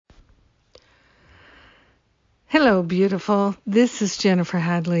Hello, beautiful. This is Jennifer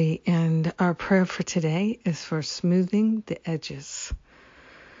Hadley, and our prayer for today is for smoothing the edges.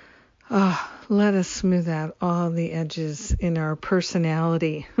 Let us smooth out all the edges in our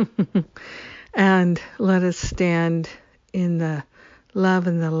personality, and let us stand in the love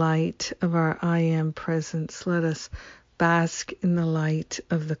and the light of our I Am presence. Let us bask in the light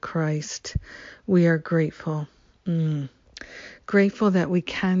of the Christ. We are grateful. Grateful that we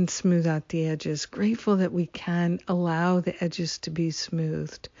can smooth out the edges. Grateful that we can allow the edges to be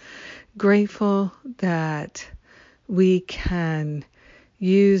smoothed. Grateful that we can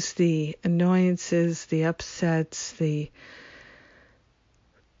use the annoyances, the upsets, the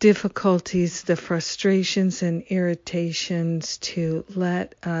difficulties, the frustrations and irritations to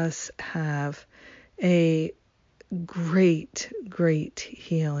let us have a great, great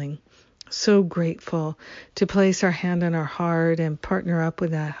healing. So grateful to place our hand on our heart and partner up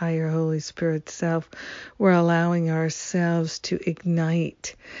with that higher Holy Spirit self. We're allowing ourselves to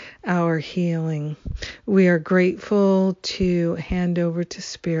ignite our healing. We are grateful to hand over to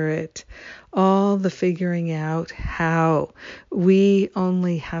Spirit all the figuring out how. We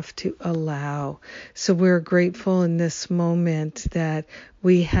only have to allow. So we're grateful in this moment that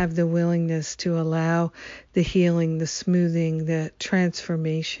we have the willingness to allow the healing, the smoothing, the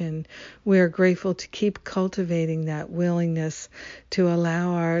transformation. We are grateful to keep cultivating that willingness to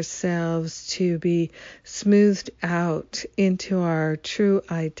allow ourselves to be smoothed out into our true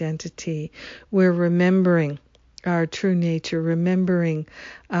identity. We're remembering our true nature, remembering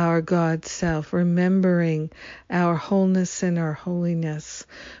our God self, remembering our wholeness and our holiness.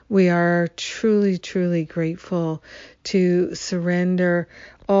 We are truly, truly grateful to surrender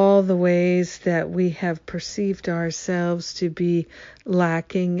all the ways that we have perceived ourselves to be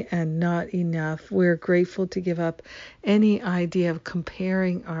lacking and not enough. We're grateful to give up any idea of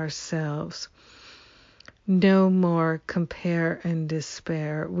comparing ourselves. No more compare and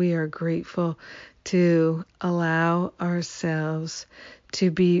despair. We are grateful to allow ourselves to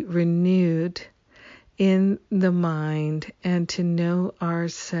be renewed in the mind and to know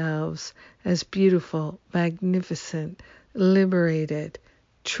ourselves as beautiful, magnificent, liberated,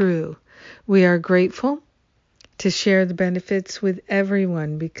 true. We are grateful to share the benefits with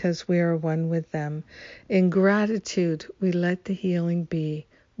everyone because we are one with them. In gratitude, we let the healing be.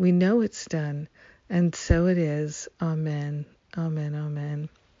 We know it's done, and so it is. Amen. Amen. Amen.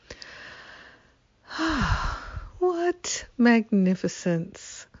 What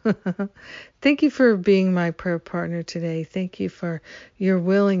magnificence. Thank you for being my prayer partner today. Thank you for your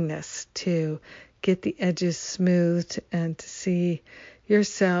willingness to get the edges smoothed and to see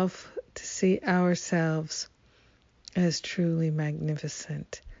yourself, to see ourselves as truly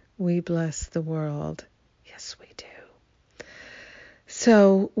magnificent. We bless the world. Yes, we do.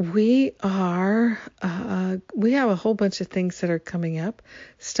 So we have a whole bunch of things that are coming up.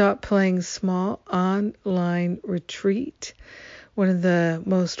 Stop Playing Small online retreat. One of the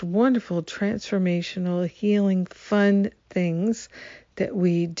most wonderful, transformational, healing, fun things that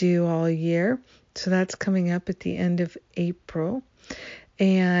we do all year. So that's coming up at the end of April.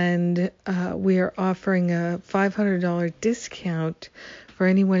 And we are offering a $500 discount for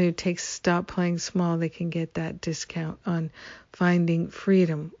anyone who takes Stop Playing Small. They can get that discount on Finding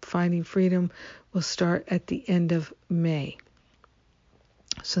Freedom. Finding Freedom will start at the end of May.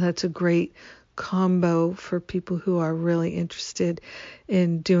 So that's a great combo for people who are really interested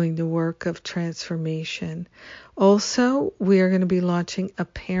in doing the work of transformation. Also, we are going to be launching a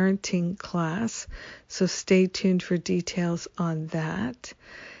parenting class, so stay tuned for details on that.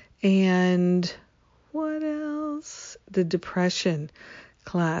 And what else? The depression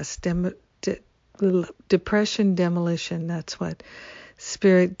class, depression demolition, that's what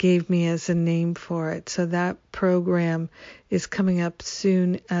Spirit gave me as a name for it. So that program is coming up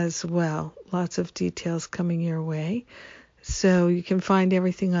soon as well. Lots of details coming your way. So you can find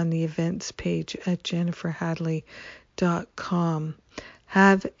everything on the events page at jenniferhadley.com.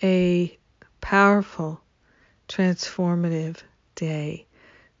 Have a powerful, transformative day,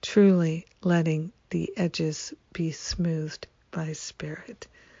 truly letting the edges be smoothed by Spirit.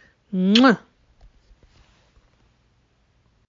 Mwah!